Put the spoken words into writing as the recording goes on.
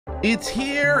It's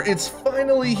here, it's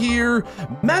finally here.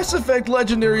 Mass Effect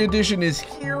Legendary Edition is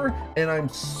here, and I'm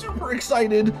super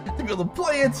excited to be able to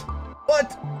play it,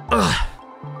 but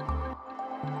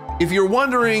if you're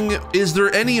wondering, is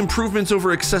there any improvements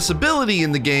over accessibility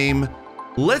in the game?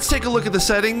 Let's take a look at the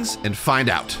settings and find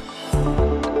out.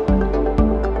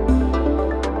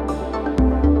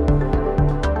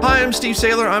 Hi, I'm Steve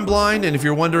Saylor, I'm blind, and if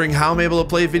you're wondering how I'm able to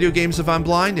play video games if I'm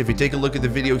blind, if you take a look at the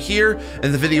video here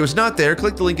and the video is not there,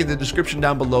 click the link in the description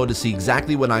down below to see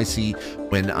exactly what I see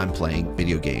when I'm playing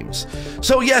video games.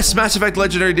 So yes, Mass Effect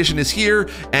Legendary Edition is here,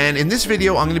 and in this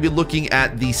video I'm going to be looking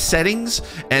at the settings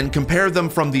and compare them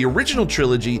from the original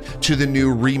trilogy to the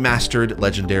new remastered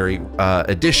Legendary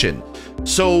Edition.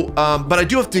 So, but I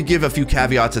do have to give a few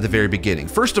caveats at the very beginning.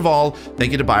 First of all,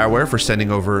 thank you to BioWare for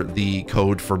sending over the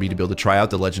code for me to be able to try out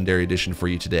the Legendary Edition for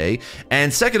you today.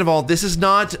 And second of all, this is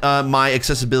not my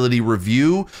accessibility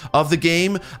review of the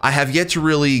game. I have yet to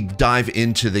really dive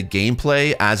into the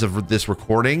gameplay as of this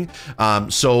recording.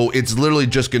 So it's literally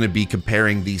just going to be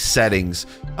comparing these settings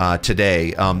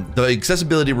today. The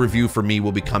accessibility review for me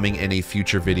will be coming in a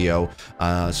future video,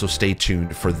 so stay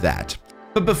tuned for that.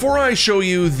 But before I show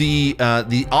you the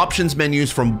options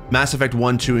menus from Mass Effect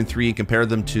 1, 2, and 3 and compare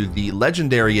them to the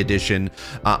Legendary Edition,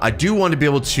 I do want to be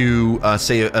able to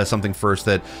say something first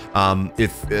that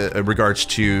in regards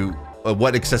to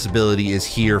what accessibility is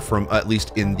here from at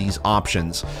least in these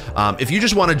options. If you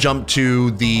just want to jump to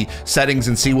the settings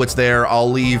and see what's there, I'll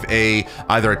leave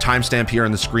either a timestamp here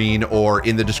on the screen or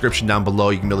in the description down below.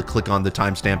 You can be able to click on the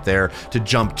timestamp there to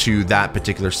jump to that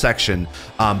particular section.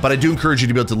 But I do encourage you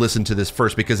to be able to listen to this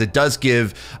first because it does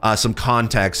give some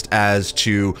context as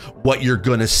to what you're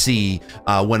gonna see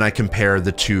when I compare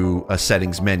the two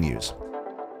settings menus.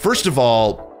 First of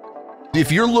all,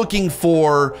 if you're looking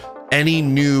for any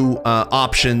new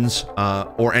options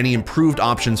or any improved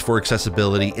options for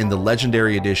accessibility in the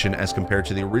Legendary Edition as compared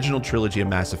to the original trilogy of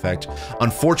Mass Effect,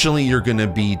 unfortunately, you're going to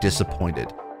be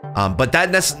disappointed. But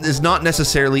that is not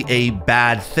necessarily a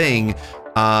bad thing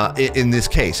in this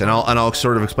case, and I'll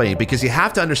sort of explain it, because you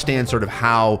have to understand sort of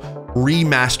how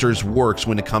remasters works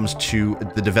when it comes to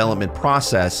the development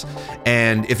process.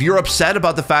 And if you're upset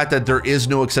about the fact that there is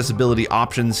no accessibility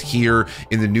options here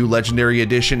in the new Legendary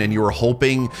Edition and you are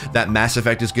hoping that Mass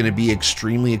Effect is going to be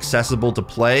extremely accessible to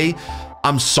play,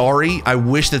 I'm sorry. I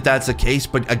wish that that's the case,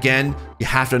 but again, you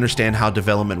have to understand how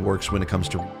development works when it comes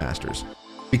to remasters.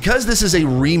 Because this is a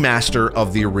remaster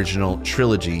of the original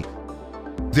trilogy,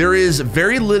 there is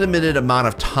very limited amount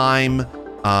of time,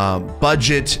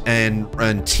 budget,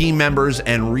 and team members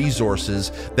and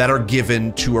resources that are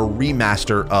given to a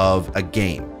remaster of a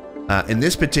game. In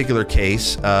this particular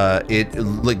case,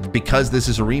 because this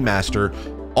is a remaster,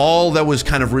 all that was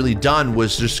kind of really done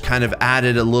was just kind of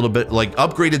added a little bit, like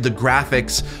upgraded the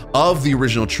graphics of the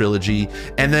original trilogy,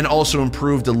 and then also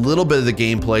improved a little bit of the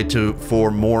gameplay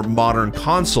for more modern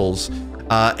consoles.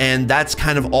 And that's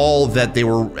kind of all that they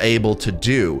were able to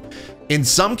do. In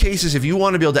some cases, if you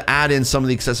want to be able to add in some of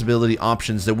the accessibility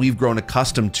options that we've grown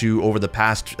accustomed to over the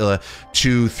past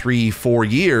 2, 3, 4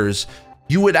 years,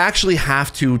 you would actually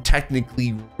have to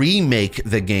technically remake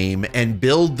the game and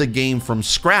build the game from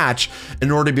scratch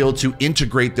in order to be able to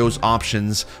integrate those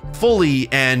options fully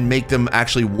and make them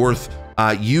actually worth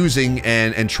using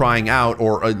and trying out,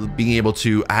 or being able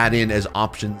to add in as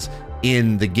options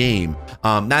in the game.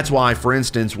 That's why, for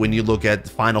instance, when you look at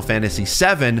Final Fantasy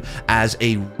VII as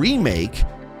a remake,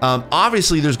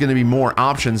 obviously there's going to be more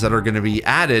options that are going to be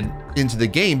added into the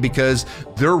game because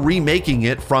they're remaking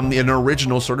it from an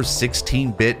original sort of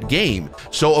 16-bit game.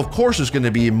 So of course there's going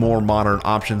to be more modern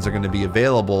options that are going to be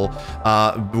available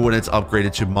when it's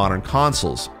upgraded to modern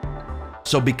consoles.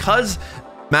 So because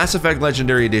Mass Effect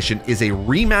Legendary Edition is a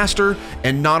remaster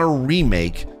and not a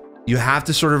remake, you have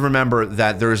to sort of remember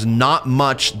that there's not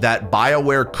much that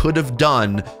BioWare could have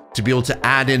done to be able to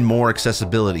add in more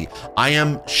accessibility.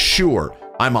 I'm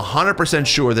 100%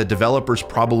 sure that developers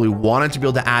probably wanted to be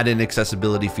able to add in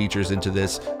accessibility features into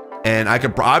this, and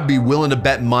I'd be willing to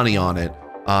bet money on it.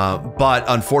 But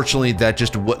unfortunately, that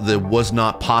just was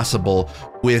not possible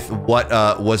with what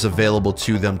was available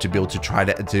to them to be able to try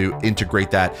to integrate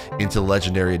that into the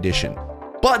Legendary Edition.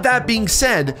 But that being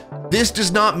said, this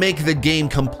does not make the game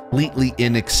completely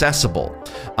inaccessible,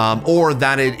 or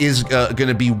that it is going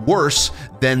to be worse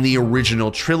than the original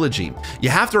trilogy. You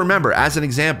have to remember, as an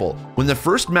example, when the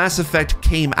first Mass Effect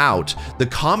came out, the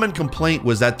common complaint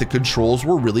was that the controls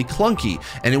were really clunky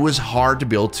and it was hard to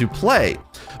be able to play.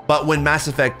 But when Mass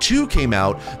Effect 2 came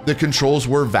out, the controls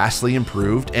were vastly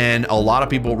improved, and a lot of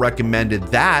people recommended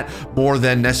that more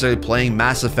than necessarily playing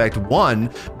Mass Effect 1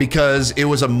 because it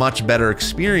was a much better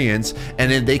experience,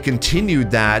 and then they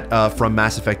continued that from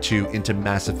Mass Effect 2 into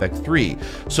Mass Effect 3.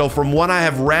 So from what I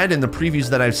have read in the previews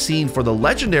that I've seen for the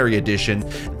Legendary Edition,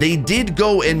 they did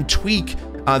go and tweak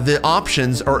the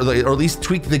options, or at least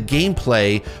tweak the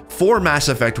gameplay for Mass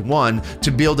Effect 1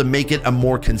 to be able to make it a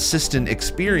more consistent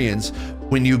experience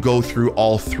when you go through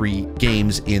all 3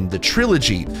 games in the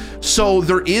trilogy. So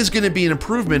there is going to be an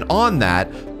improvement on that,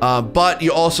 but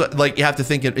you also, like, you have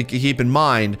to keep in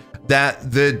mind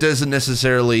that doesn't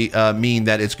necessarily mean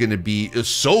that it's going to be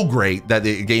so great that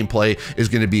the gameplay is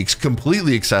going to be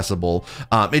completely accessible.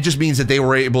 It just means that they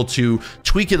were able to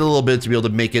tweak it a little bit to be able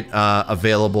to make it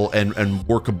available and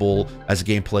workable as a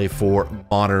gameplay for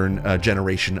modern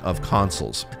generation of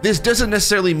consoles. This doesn't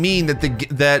necessarily mean that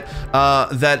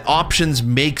that options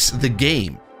makes the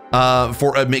game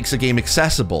makes the game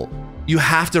accessible. You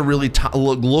have to really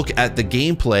look at the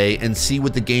gameplay and see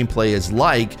what the gameplay is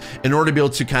like in order to be able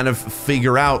to kind of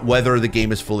figure out whether the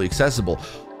game is fully accessible.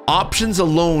 Options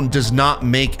alone does not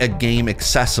make a game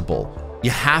accessible.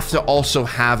 You have to also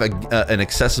have an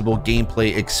accessible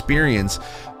gameplay experience,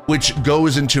 which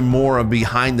goes into more of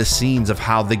behind the scenes of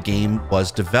how the game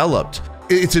was developed.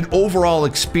 It's an overall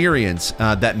experience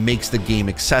that makes the game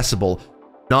accessible,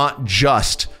 not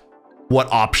just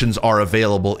what options are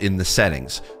available in the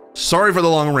settings. Sorry for the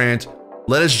long rant.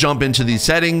 Let us jump into these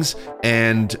settings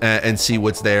and see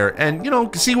what's there, and, you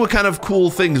know, see what kind of cool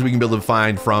things we can be able to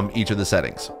find from each of the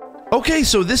settings. Okay,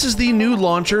 so this is the new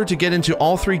launcher to get into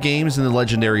all 3 games in the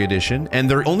Legendary Edition,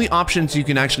 and the only options you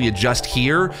can actually adjust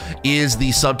here is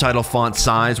the subtitle font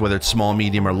size, whether it's small,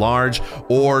 medium, or large,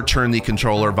 or turn the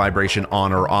controller vibration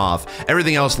on or off.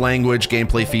 Everything else, language,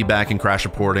 gameplay feedback, and crash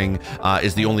reporting,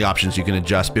 is the only options you can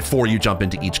adjust before you jump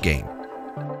into each game.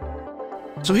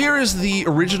 So here is the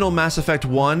original Mass Effect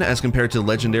 1 as compared to the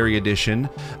Legendary Edition.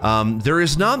 There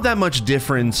is not that much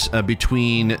difference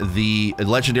between the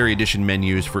Legendary Edition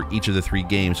menus for each of the 3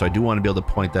 games, so I do want to be able to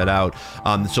point that out.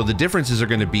 So the differences are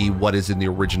going to be what is in the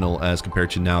original as compared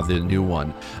to now the new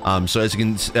one. So as you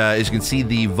can see,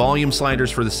 the volume sliders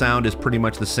for the sound is pretty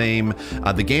much the same.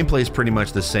 The gameplay is pretty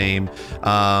much the same.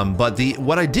 But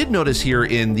what I did notice here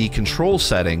in the control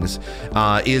settings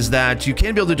is that you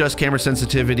can be able to adjust camera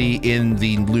sensitivity in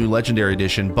the new Legendary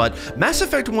Edition, but Mass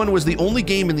Effect 1 was the only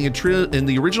game in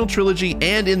the original trilogy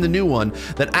and in the new one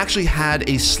that actually had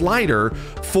a slider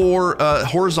for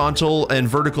horizontal and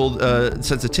vertical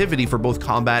sensitivity for both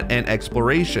combat and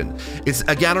exploration.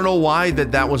 Again, I don't know why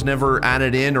that was never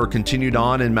added in or continued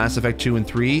on in Mass Effect 2 and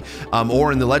 3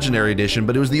 or in the Legendary Edition,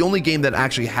 but it was the only game that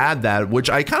actually had that, which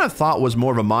I kind of thought was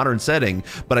more of a modern setting,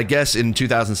 but I guess in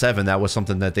 2007 that was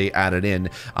something that they added in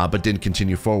but didn't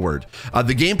continue forward.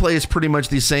 The gameplay is pretty much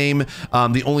the same.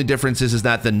 The only difference is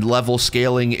that the level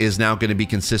scaling is now going to be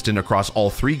consistent across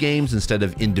all 3 games instead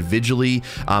of individually,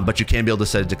 but you can be able to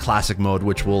set it to classic mode,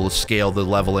 which will scale the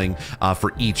leveling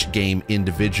for each game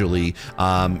individually,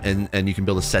 and you can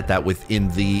be able to set that within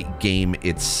the game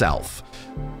itself.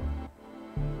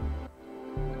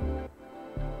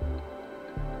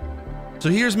 So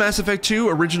here's Mass Effect 2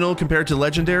 original compared to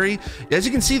Legendary. As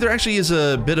you can see, there actually is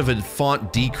a bit of a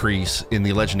font decrease in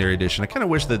the Legendary Edition. I kind of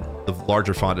wish that the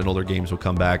larger font in older games would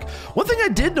come back. One thing I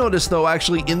did notice, though,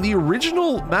 actually, in the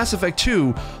original Mass Effect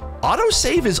 2,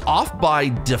 autosave is off by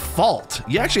default.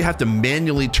 You actually have to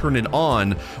manually turn it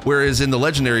on, whereas in the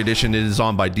Legendary Edition, it is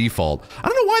on by default. I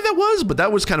don't know why that was, but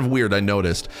that was kind of weird, I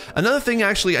noticed. Another thing,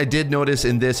 actually, I did notice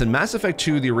in this, in Mass Effect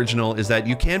 2, the original, is that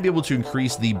you can be able to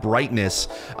increase the brightness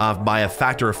by a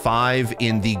factor of 5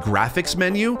 in the graphics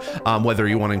menu, whether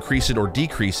you want to increase it or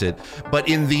decrease it. But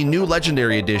in the new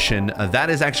Legendary Edition,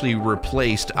 that is actually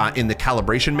replaced in the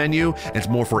calibration menu. It's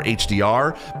more for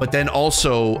HDR, but then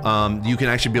also you can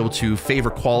actually be able to favor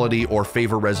quality or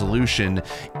favor resolution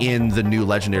in the new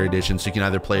Legendary Edition, so you can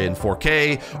either play it in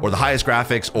 4K or the highest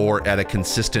graphics or at a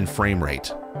consistent frame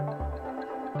rate.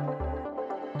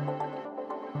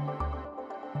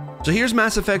 So here's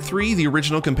Mass Effect 3, the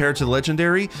original compared to the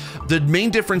Legendary. The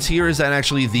main difference here is that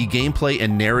actually the gameplay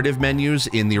and narrative menus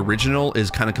in the original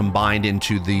is kind of combined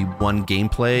into the one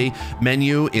gameplay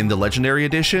menu in the Legendary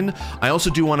Edition. I also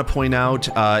do want to point out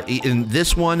in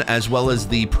this one, as well as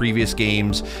the previous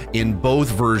games in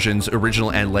both versions,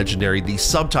 original and Legendary, the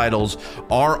subtitles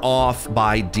are off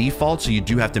by default, so you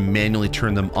do have to manually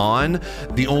turn them on.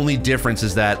 The only difference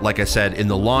is that, like I said, in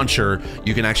the launcher,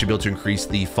 you can actually be able to increase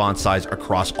the font size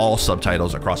across all all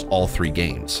subtitles across all 3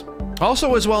 games.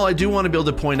 Also, as well, I do want to be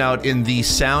able to point out in the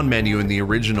sound menu in the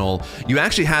original, you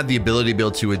actually had the ability to be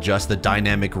able to adjust the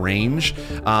dynamic range,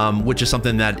 which is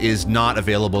something that is not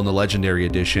available in the Legendary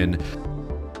Edition.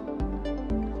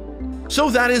 So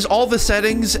that is all the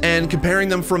settings, and comparing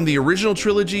them from the original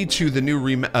trilogy to the new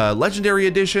Legendary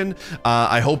Edition.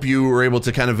 I hope you were able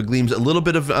to kind of glean a little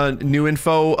bit of new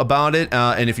info about it,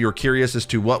 and if you were curious as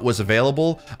to what was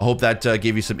available, I hope that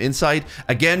gave you some insight.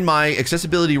 Again, my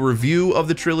accessibility review of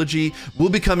the trilogy will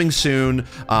be coming soon.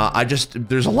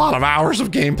 There's a lot of hours of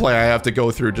gameplay I have to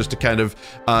go through just to kind of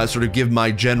sort of give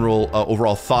my general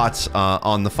overall thoughts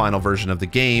on the final version of the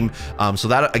game. So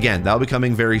that, again, that'll be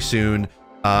coming very soon.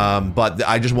 But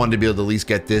I just wanted to be able to at least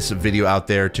get this video out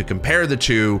there to compare the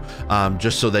two,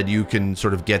 just so that you can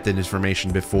sort of get the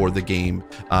information before the game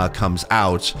comes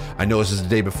out. I know this is the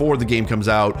day before the game comes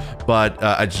out, but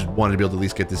I just wanted to be able to at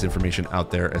least get this information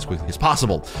out there as quickly as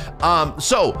possible.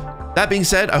 So that being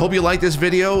said, I hope you liked this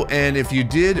video, and if you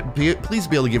did, please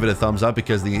be able to give it a thumbs up,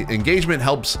 because the engagement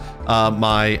helps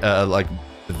my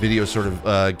the video sort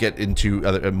of get into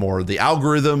more of the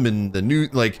algorithm and the new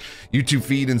YouTube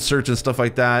feed and search and stuff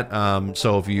like that.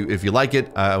 So if you like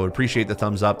it, I would appreciate the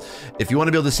thumbs up. If you want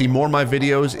to be able to see more of my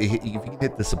videos, if you can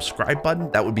hit the subscribe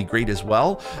button, that would be great as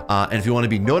well. And if you want to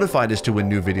be notified as to when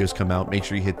new videos come out, make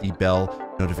sure you hit the bell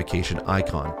notification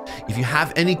icon. If you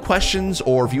have any questions,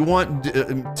 or if you want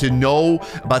to know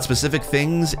about specific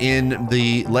things in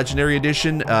the Legendary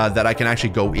Edition that I can actually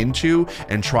go into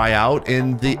and try out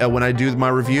in the when I do my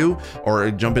review or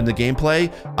jump into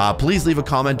gameplay, please leave a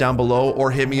comment down below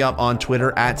or hit me up on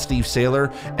Twitter at Steve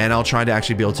Saylor, and I'll try to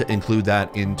actually be able to include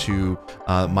that into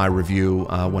my review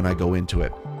when I go into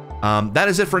it. That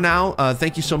is it for now.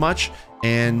 Thank you so much,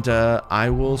 and I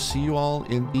will see you all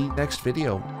in the next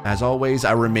video. As always,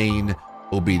 I remain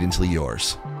obediently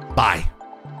yours. Bye.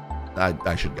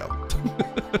 I should go.